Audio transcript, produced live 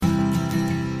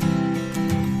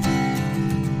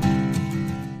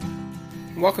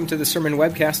Welcome to the sermon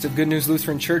webcast of Good News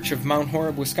Lutheran Church of Mount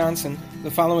Horeb, Wisconsin.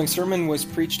 The following sermon was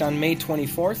preached on May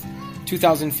 24th,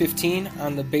 2015,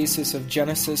 on the basis of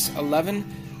Genesis 11,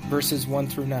 verses 1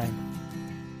 through 9.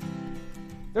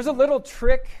 There's a little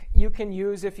trick you can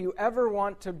use if you ever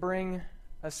want to bring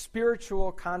a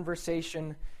spiritual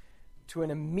conversation to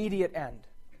an immediate end.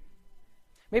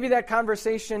 Maybe that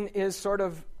conversation is sort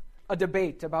of a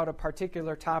debate about a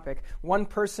particular topic. One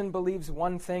person believes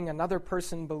one thing, another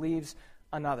person believes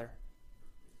another.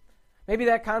 Maybe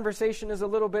that conversation is a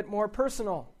little bit more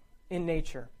personal in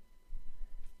nature.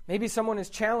 Maybe someone is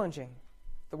challenging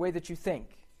the way that you think,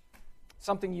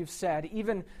 something you've said,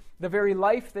 even the very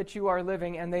life that you are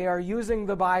living, and they are using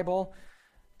the Bible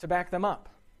to back them up.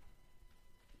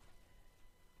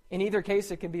 In either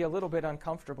case, it can be a little bit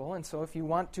uncomfortable, and so if you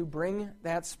want to bring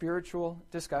that spiritual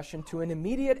discussion to an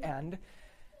immediate end,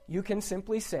 you can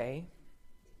simply say,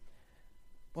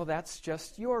 well, that's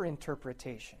just your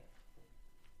interpretation.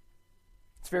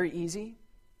 It's very easy.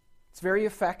 It's very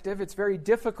effective. It's very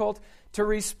difficult to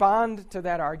respond to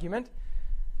that argument.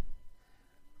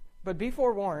 But be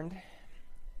forewarned,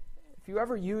 if you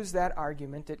ever use that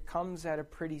argument, it comes at a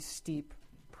pretty steep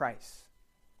price.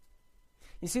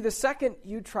 You see, the second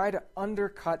you try to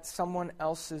undercut someone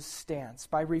else's stance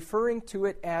by referring to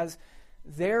it as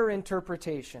their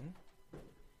interpretation,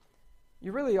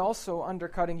 you're really also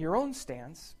undercutting your own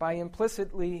stance by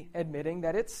implicitly admitting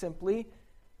that it's simply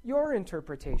your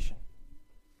interpretation.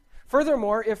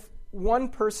 Furthermore, if one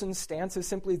person's stance is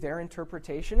simply their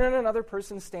interpretation and another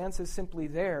person's stance is simply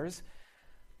theirs,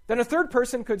 then a third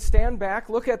person could stand back,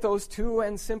 look at those two,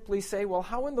 and simply say, well,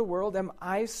 how in the world am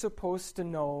I supposed to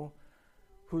know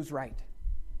who's right?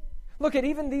 Look,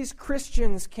 even these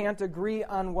Christians can't agree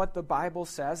on what the Bible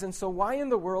says, and so why in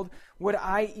the world would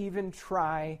I even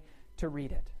try to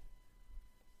read it?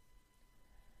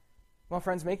 Well,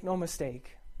 friends, make no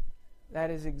mistake. That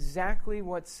is exactly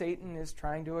what Satan is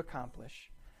trying to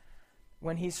accomplish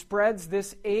when he spreads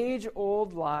this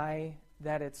age-old lie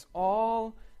that it's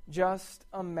all just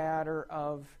a matter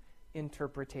of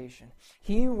interpretation.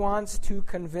 He wants to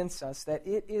convince us that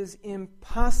it is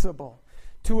impossible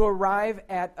to arrive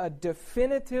at a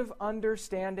definitive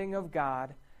understanding of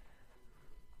God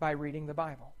by reading the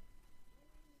Bible.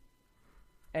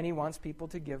 And he wants people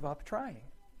to give up trying.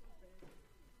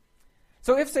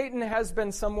 So if Satan has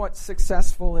been somewhat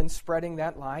successful in spreading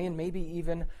that lie, and maybe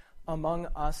even among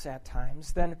us at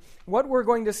times, then what we're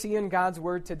going to see in God's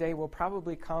Word today will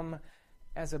probably come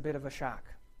as a bit of a shock.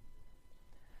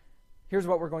 Here's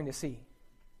what we're going to see.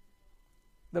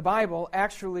 The Bible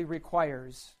actually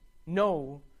requires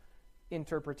no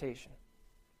interpretation.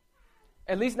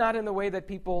 At least not in the way that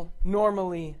people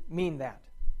normally mean that.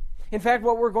 In fact,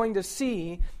 what we're going to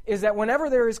see is that whenever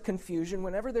there is confusion,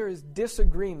 whenever there is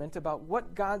disagreement about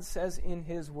what God says in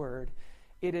His Word,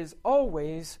 it is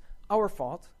always our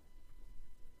fault,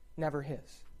 never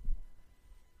His.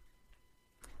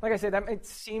 Like I said, that might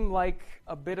seem like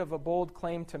a bit of a bold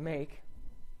claim to make.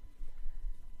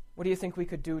 What do you think we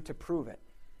could do to prove it?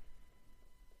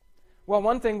 Well,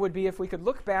 one thing would be if we could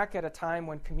look back at a time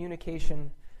when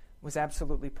communication was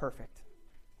absolutely perfect.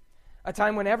 A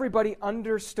time when everybody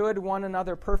understood one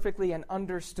another perfectly and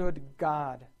understood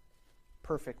God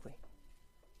perfectly.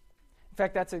 In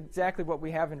fact, that's exactly what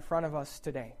we have in front of us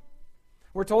today.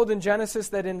 We're told in Genesis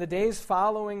that in the days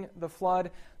following the flood,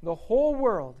 the whole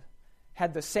world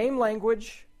had the same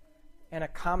language and a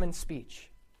common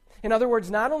speech. In other words,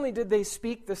 not only did they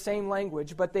speak the same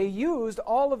language, but they used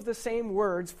all of the same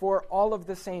words for all of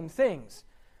the same things.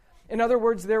 In other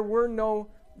words, there were no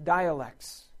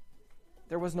dialects.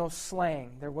 There was no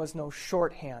slang. There was no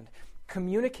shorthand.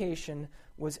 Communication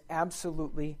was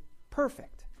absolutely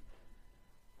perfect.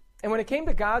 And when it came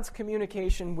to God's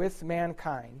communication with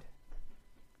mankind,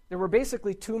 there were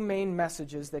basically two main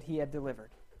messages that He had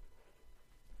delivered.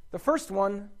 The first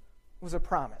one was a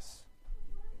promise.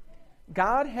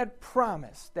 God had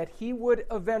promised that He would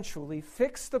eventually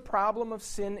fix the problem of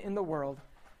sin in the world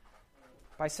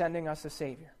by sending us a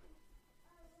Savior.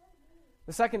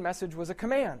 The second message was a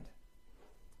command.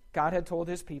 God had told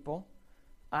His people,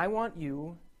 I want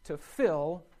you to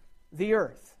fill the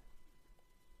earth.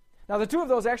 Now, the two of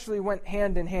those actually went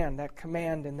hand in hand, that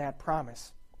command and that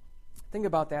promise. Think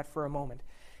about that for a moment.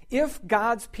 If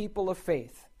God's people of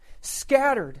faith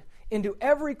scattered into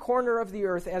every corner of the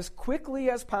earth as quickly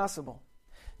as possible,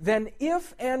 then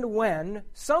if and when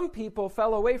some people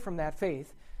fell away from that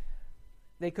faith,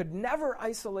 they could never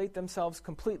isolate themselves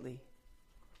completely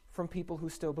from people who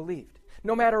still believed.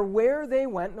 No matter where they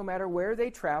went, no matter where they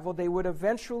traveled, they would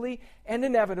eventually and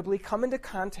inevitably come into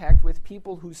contact with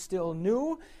people who still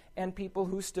knew and people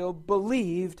who still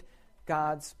believed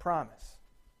God's promise.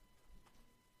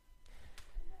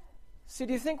 See,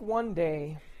 do you think one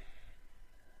day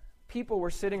people were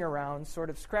sitting around sort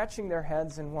of scratching their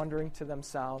heads and wondering to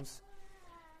themselves,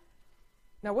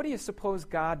 now what do you suppose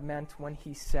God meant when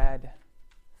he said,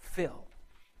 fill?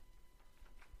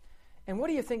 And what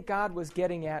do you think God was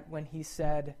getting at when he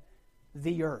said,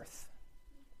 the earth?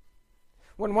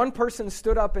 When one person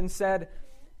stood up and said,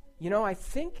 I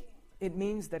think it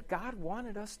means that God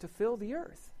wanted us to fill the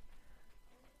earth.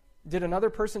 Did another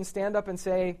person stand up and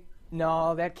say,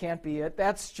 no, that can't be it.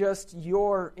 That's just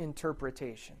your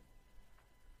interpretation.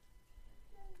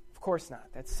 Of course not.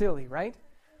 That's silly, right?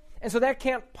 And so that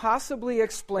can't possibly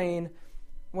explain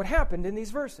what happened in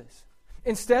these verses.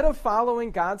 Instead of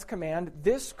following God's command,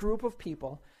 this group of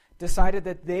people decided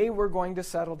that they were going to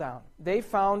settle down. They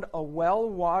found a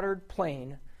well-watered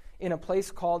plain in a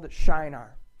place called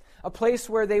Shinar, a place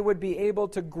where they would be able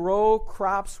to grow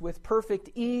crops with perfect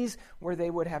ease, where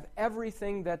they would have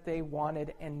everything that they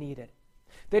wanted and needed.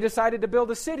 They decided to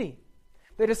build a city.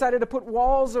 They decided to put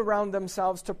walls around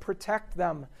themselves to protect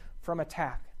them from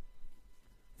attack.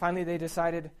 Finally, they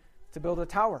decided to build a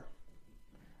tower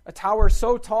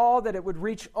so tall that it would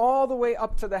reach all the way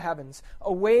up to the heavens,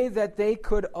 a way that they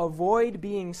could avoid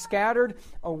being scattered,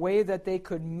 a way that they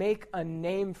could make a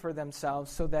name for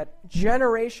themselves so that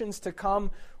generations to come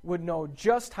would know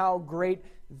just how great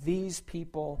these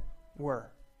people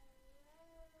were.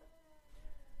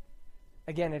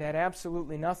 Again, it had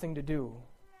absolutely nothing to do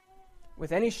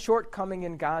with any shortcoming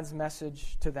in God's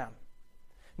message to them.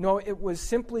 No, it was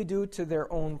simply due to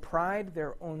their own pride,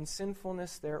 their own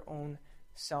sinfulness, their own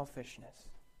selfishness.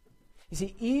 You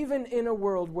see, even in a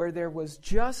world where there was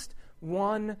just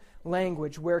one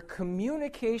language, where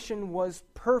communication was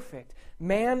perfect,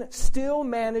 man still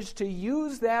managed to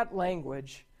use that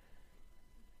language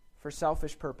for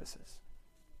selfish purposes.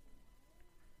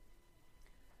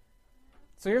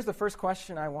 So here's the first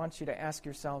question I want you to ask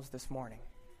yourselves this morning.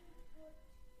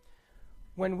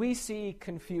 When we see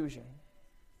confusion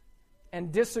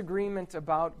and disagreement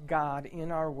about God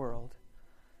in our world,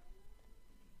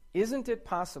 isn't it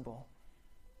possible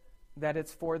that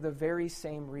it's for the very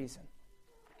same reason?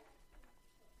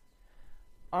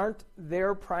 Aren't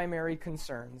their primary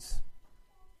concerns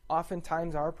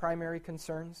oftentimes our primary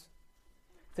concerns?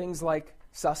 Things like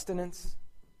sustenance,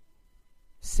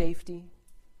 safety,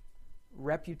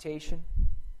 reputation.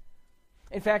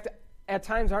 In fact, at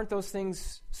times aren't those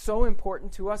things so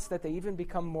important to us that they even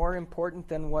become more important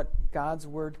than what God's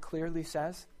word clearly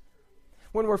says?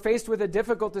 When we're faced with a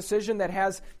difficult decision that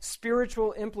has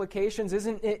spiritual implications,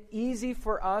 isn't it easy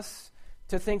for us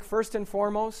to think first and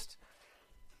foremost,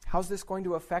 how's this going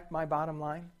to affect my bottom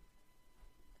line?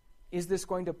 Is this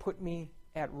going to put me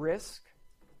at risk?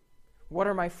 What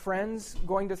are my friends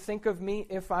going to think of me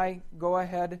if I go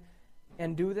ahead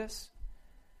and do this?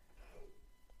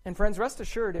 And friends, rest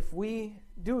assured, if we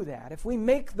do that, if we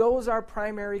make those our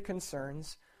primary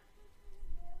concerns,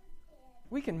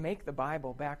 we can make the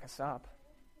Bible back us up.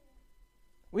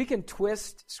 We can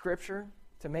twist Scripture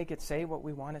to make it say what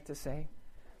we want it to say.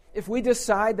 If we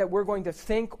decide that we're going to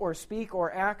think or speak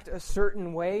or act a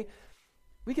certain way,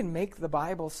 we can make the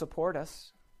Bible support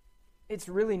us. It's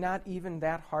really not even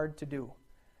that hard to do.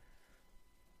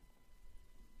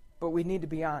 But we need to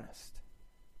be honest.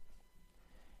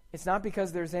 It's not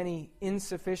because there's any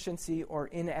insufficiency or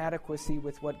inadequacy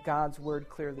with what God's word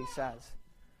clearly says.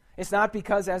 It's not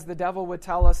because, as the devil would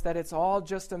tell us, that it's all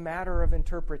just a matter of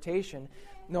interpretation.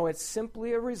 No, it's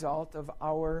simply a result of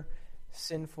our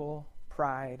sinful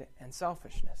pride and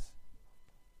selfishness.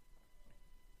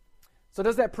 So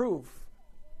does that prove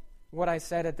what I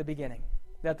said at the beginning?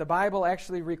 That the Bible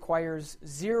actually requires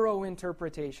zero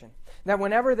interpretation. That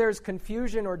whenever there's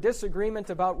confusion or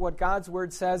disagreement about what God's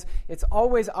word says, it's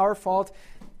always our fault,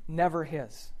 never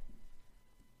his.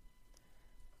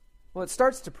 Well, it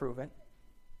starts to prove it.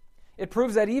 It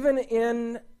proves that even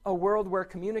in a world where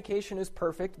communication is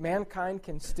perfect, mankind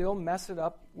can still mess it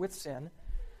up with sin.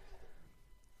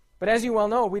 But as you well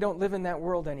know, we don't live in that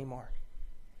world anymore.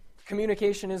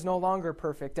 Communication is no longer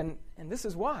perfect, and this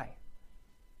is why.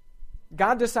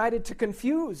 God decided to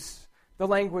confuse the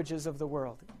languages of the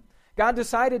world. God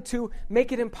decided to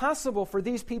make it impossible for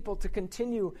these people to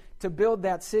continue to build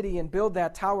that city and build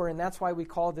that tower, and that's why we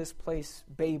call this place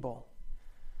Babel.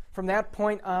 From that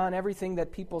point on, everything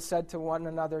that people said to one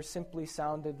another simply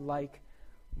sounded like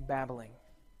babbling.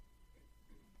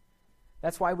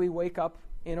 That's why we wake up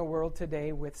in a world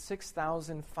today with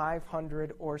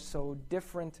 6,500 or so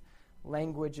different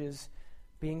languages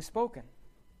being spoken.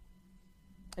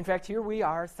 In fact, here we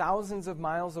are, thousands of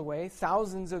miles away,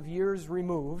 thousands of years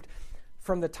removed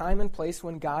from the time and place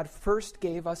when God first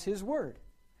gave us His Word?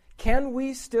 Can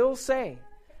we still say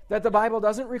that the Bible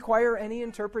doesn't require any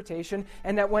interpretation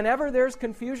and that whenever there's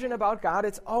confusion about God,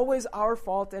 it's always our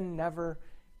fault and never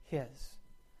His?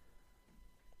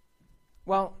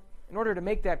 Well, in order to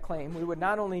make that claim, we would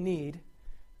not only need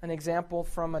an example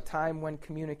from a time when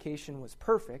communication was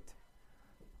perfect,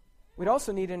 we'd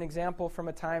also need an example from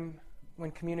a time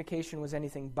when communication was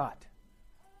anything but.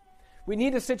 We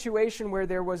need a situation where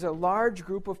there was a large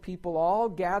group of people all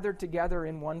gathered together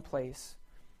in one place,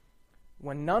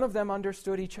 when none of them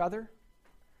understood each other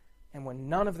and when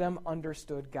none of them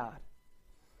understood God.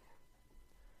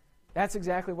 That's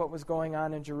exactly what was going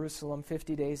on in Jerusalem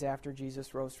 50 days after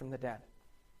Jesus rose from the dead,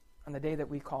 on the day that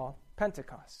we call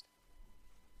Pentecost.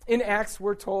 In Acts,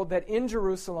 we're told that in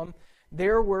Jerusalem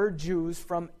there were Jews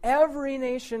from every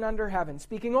nation under heaven,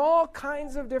 speaking all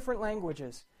kinds of different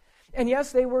languages. And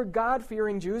yes, they were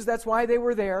God-fearing Jews, that's why they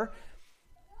were there,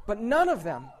 but none of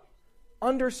them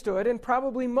understood, and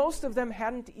probably most of them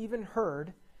hadn't even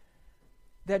heard,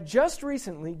 that just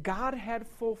recently God had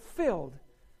fulfilled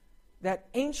that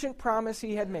ancient promise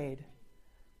He had made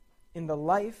in the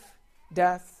life,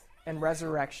 death, and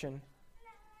resurrection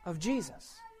of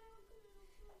Jesus.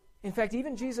 In fact,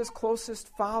 even Jesus' closest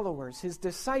followers, His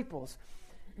disciples,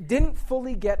 didn't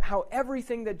fully get how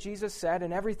everything that Jesus said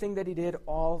and everything that He did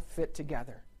all fit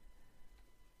together.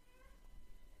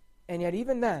 And yet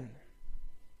even then,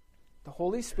 the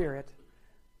Holy Spirit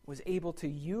was able to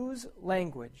use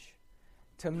language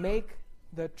to make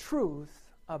the truth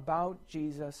about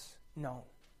Jesus known.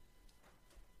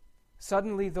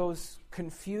 Suddenly those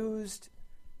confused,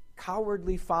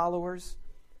 cowardly followers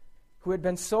who had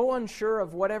been so unsure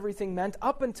of what everything meant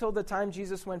up until the time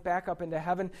Jesus went back up into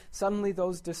heaven, suddenly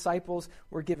those disciples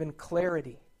were given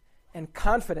clarity and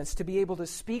confidence to be able to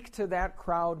speak to that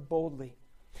crowd boldly.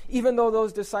 Even though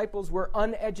those disciples were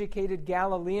uneducated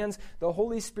Galileans, the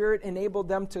Holy Spirit enabled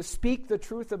them to speak the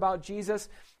truth about Jesus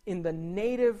in the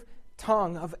native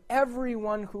tongue of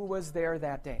everyone who was there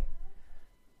that day.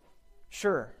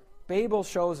 Sure, Babel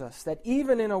shows us that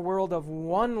even in a world of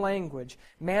one language,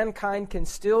 mankind can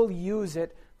still use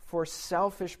it for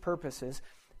selfish purposes.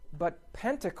 But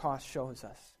Pentecost shows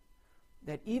us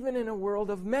that even in a world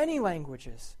of many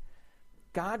languages,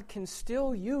 God can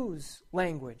still use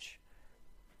language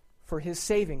for His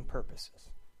saving purposes.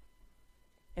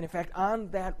 And in fact, on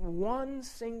that one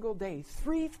single day,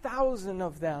 3,000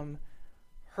 of them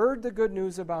heard the good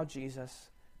news about Jesus,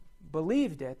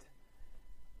 believed it,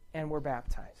 and were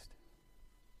baptized.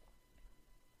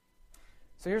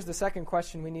 So here's the second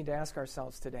question we need to ask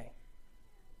ourselves today.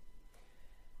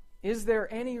 Is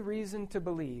there any reason to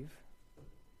believe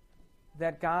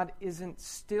that God isn't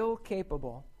still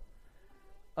capable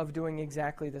of doing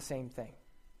exactly the same thing?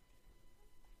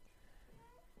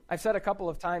 I've said a couple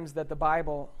of times that the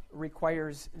Bible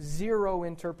requires zero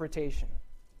interpretation.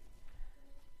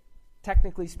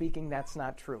 Technically speaking, that's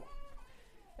not true.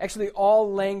 Actually,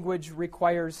 all language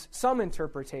requires some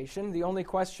interpretation. The only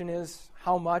question is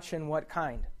how much and what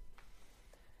kind.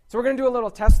 So we're going to do a little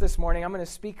test this morning. I'm going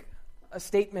to speak a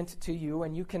statement to you,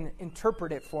 and you can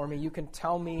interpret it for me. You can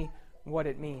tell me what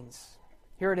it means.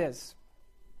 Here it is.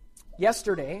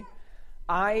 Yesterday,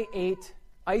 I ate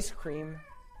ice cream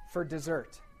for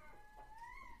dessert.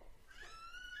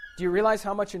 Do you realize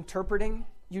how much interpreting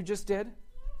you just did?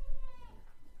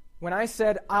 When I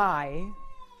said I,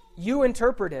 you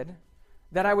interpreted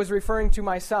that I was referring to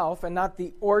myself and not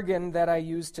the organ that I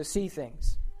use to see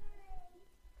things.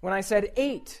 When I said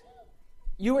ate,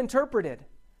 you interpreted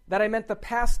that I meant the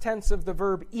past tense of the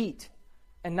verb eat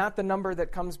and not the number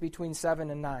that comes between 7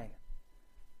 and 9.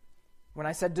 When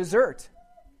I said dessert,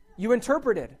 you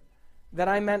interpreted that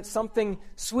I meant something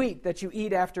sweet that you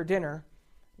eat after dinner,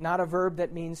 not a verb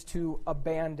that means to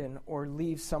abandon or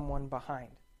leave someone behind.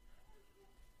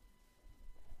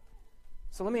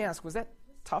 So let me ask, was that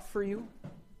tough for you?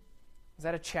 Was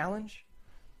that a challenge?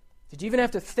 Did you even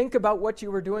have to think about what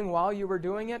you were doing while you were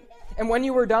doing it? And when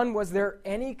you were done, was there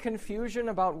any confusion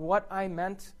about what I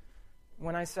meant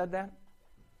when I said that?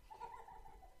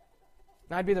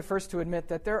 And I'd be the first to admit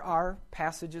that there are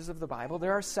passages of the Bible,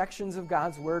 there are sections of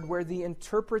God's Word where the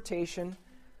interpretation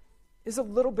is a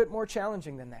little bit more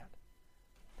challenging than that.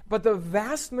 But the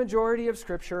vast majority of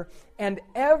Scripture and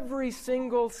every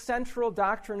single central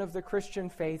doctrine of the Christian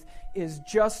faith is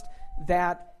just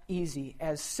that easy,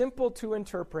 as simple to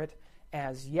interpret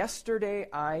as yesterday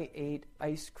I ate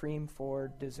ice cream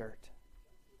for dessert.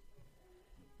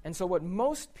 And so what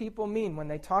most people mean when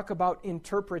they talk about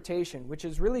interpretation, which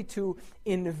is really to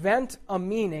invent a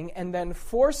meaning and then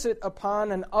force it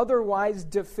upon an otherwise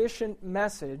deficient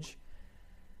message,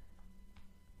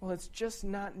 Well, it's just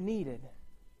not needed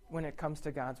when it comes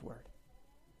to God's Word.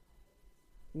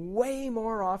 Way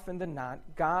more often than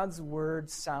not, God's Word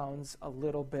sounds a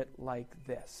little bit like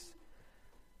this.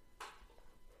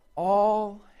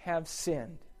 All have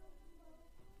sinned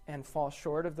and fall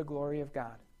short of the glory of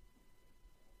God.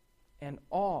 And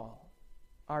all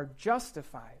are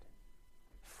justified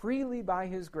freely by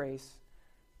His grace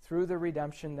through the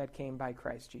redemption that came by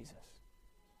Christ Jesus.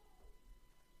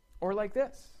 Or like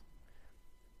this.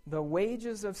 The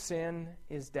wages of sin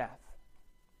is death,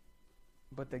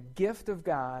 but the gift of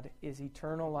God is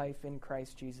eternal life in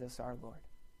Christ Jesus our Lord.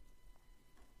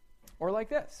 Or like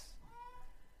this.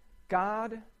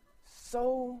 God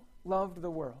so loved the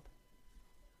world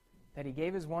that He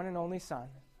gave His one and only Son,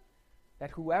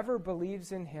 that whoever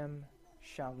believes in Him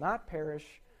shall not perish,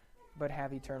 but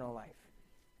have eternal life.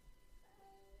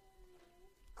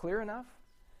 Clear enough?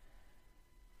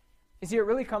 You see, it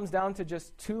really comes down to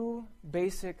just two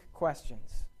basic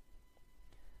questions.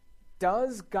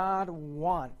 Does God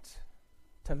want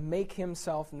to make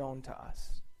Himself known to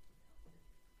us?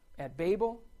 At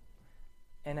Babel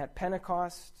and at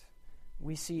Pentecost,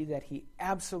 we see that He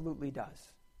absolutely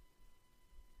does.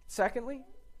 Secondly,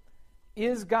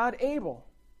 is God able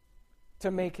to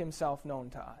make Himself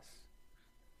known to us?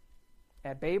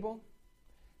 At Babel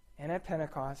and at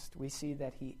Pentecost, we see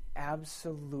that He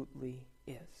absolutely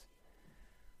is.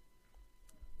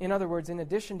 In other words, in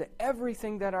addition to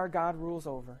everything that our God rules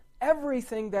over,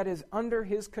 everything that is under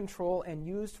His control and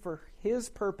used for His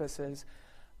purposes,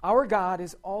 our God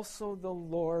is also the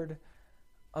Lord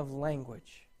of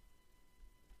language.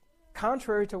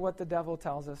 Contrary to what the devil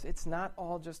tells us, it's not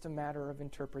all just a matter of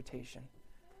interpretation.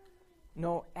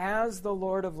 No, as the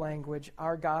Lord of language,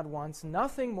 our God wants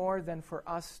nothing more than for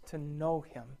us to know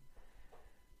Him.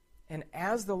 And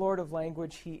as the Lord of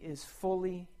language, He is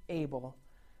fully able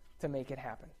to make it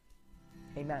happen.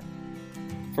 Amen.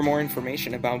 For more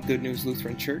information about Good News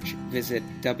Lutheran Church, visit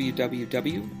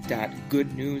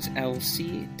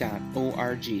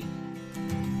www.goodnewslc.org.